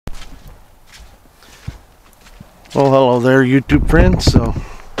Well, hello there, YouTube friends. So,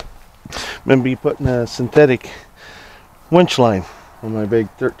 I'm going to be putting a synthetic winch line on my big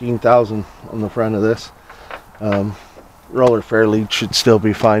 13,000 on the front of this. Roller fair lead should still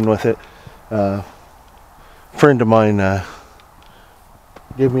be fine with it. Friend of mine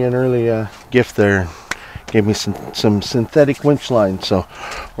gave me an early gift there. Gave me some synthetic winch line. So,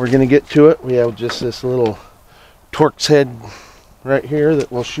 we're going to get to it. We have just this little Torx head right here that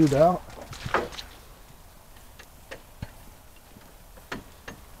we'll shoot out.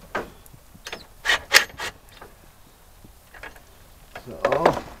 So,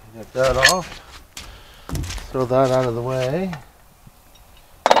 get that off. Throw that out of the way.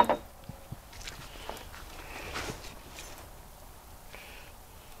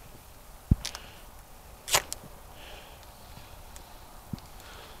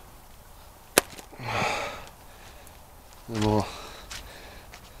 And we'll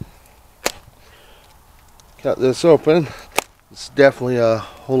cut this open. It's definitely a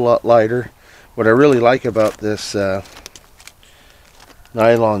whole lot lighter. What I really like about this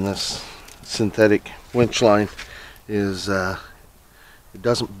nylon, this synthetic winch line, is it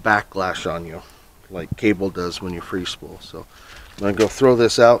doesn't backlash on you like cable does when you free spool. So I'm going to go throw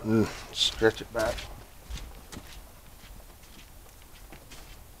this out and stretch it back.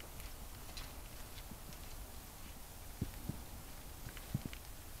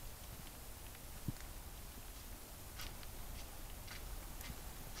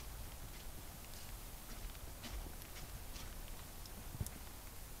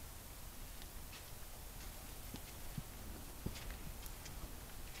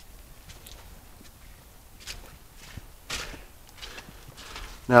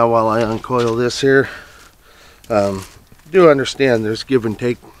 Now while I uncoil this here, do understand there's give and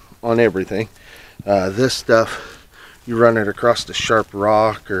take on everything. This stuff, you run it across the sharp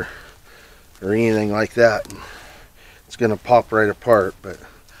rock or anything like that, it's going to pop right apart. But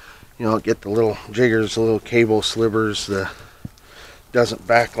you know, get the little jiggers, the little cable slivers, the doesn't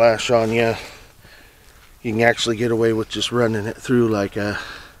backlash on you. You can actually get away with just running it through like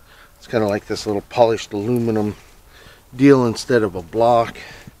it's kind of like this little polished aluminum deal instead of a block.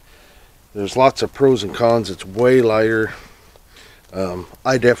 There's lots of pros and cons. It's way lighter.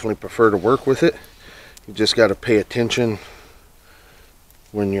 I definitely prefer to work with it. You just got to pay attention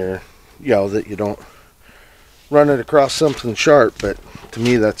when you're, that you don't run it across something sharp, but to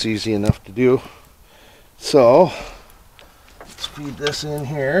me that's easy enough to do. So let's feed this in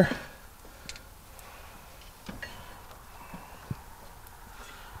here.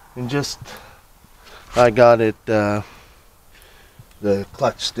 And just, I got it, the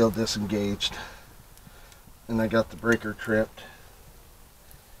clutch still disengaged, and I got the breaker tripped.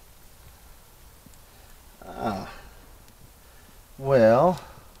 Well,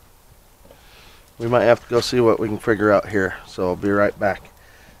 we might have to go see what we can figure out here, so I'll be right back.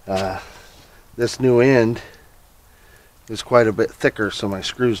 This new end is quite a bit thicker, so my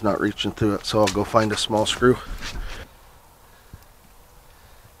screw's not reaching through it, so I'll go find a small screw.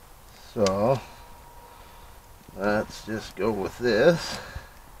 So let's just go with this.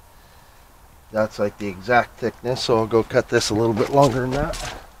 That's like the exact thickness, so I'll go cut this a little bit longer than that.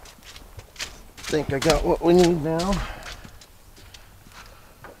 I think I got what we need now.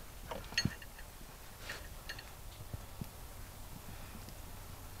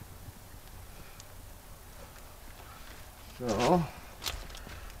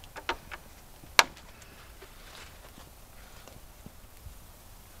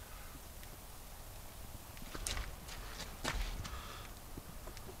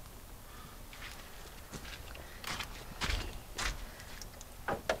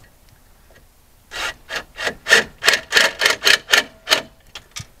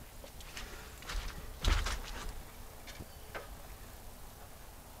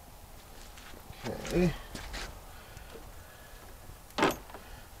 Okay.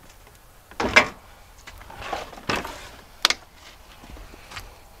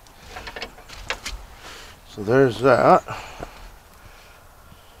 So there's that.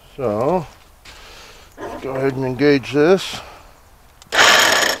 So go ahead and engage this.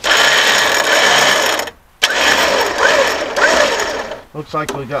 Looks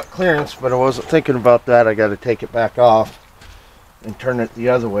like we got clearance, but I wasn't thinking about that. I got to take it back off and turn it the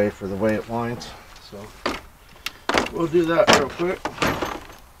other way for the way it winds. So we'll do that real quick.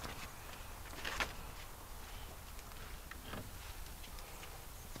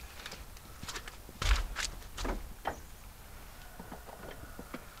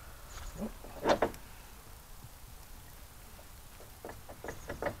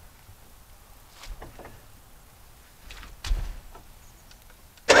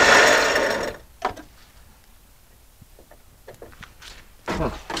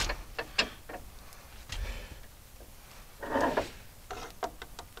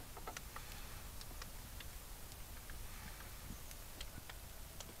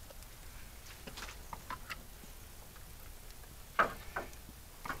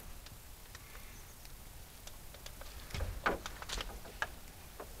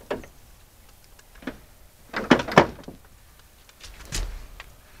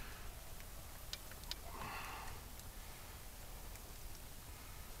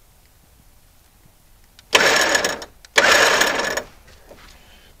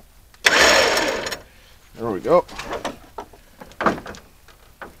 There we go.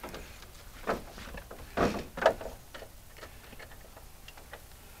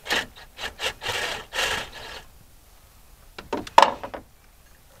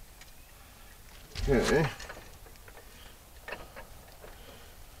 Okay.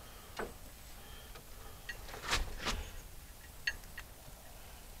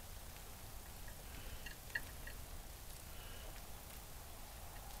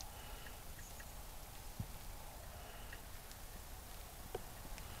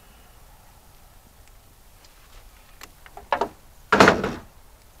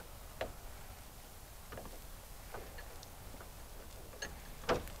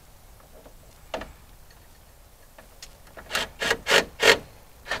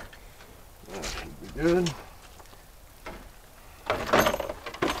 Good.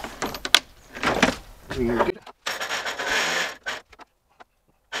 We can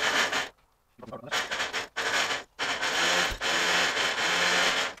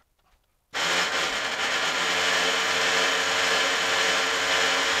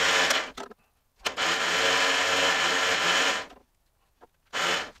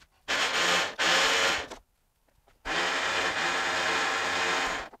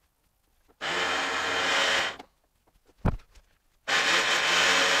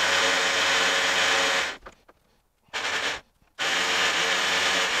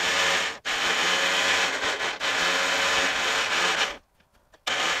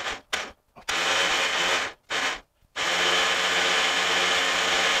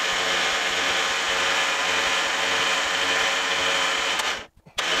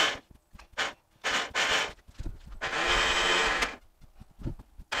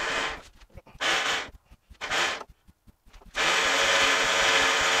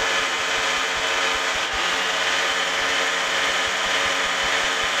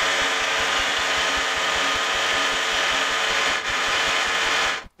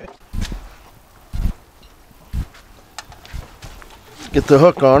get the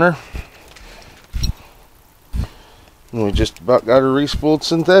hook on her. And we just about got her re-spooled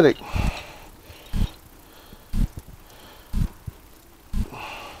synthetic.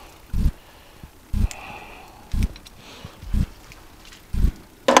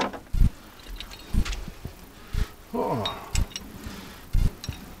 Oh.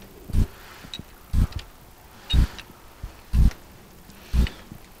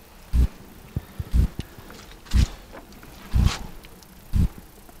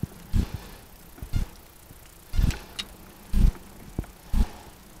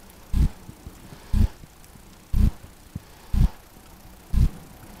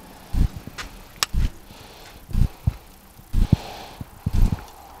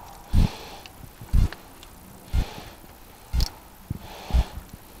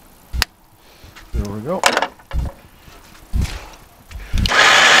 There we go.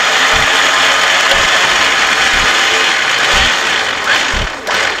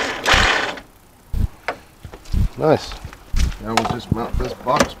 Nice. Now we'll just mount this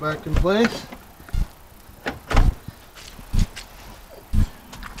box back in place.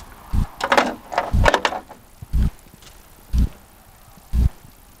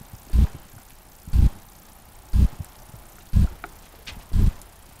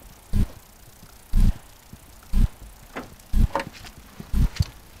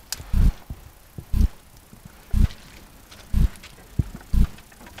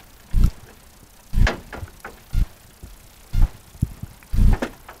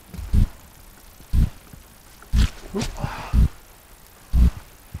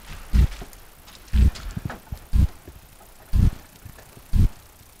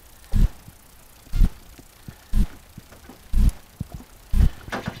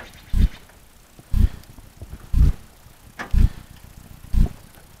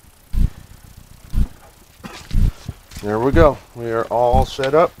 There we go. We are all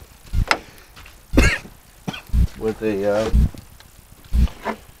set up with a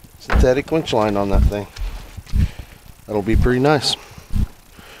synthetic winch line on that thing. That'll be pretty nice.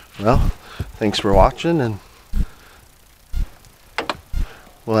 Well, thanks for watching, and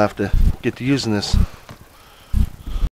we'll have to get to using this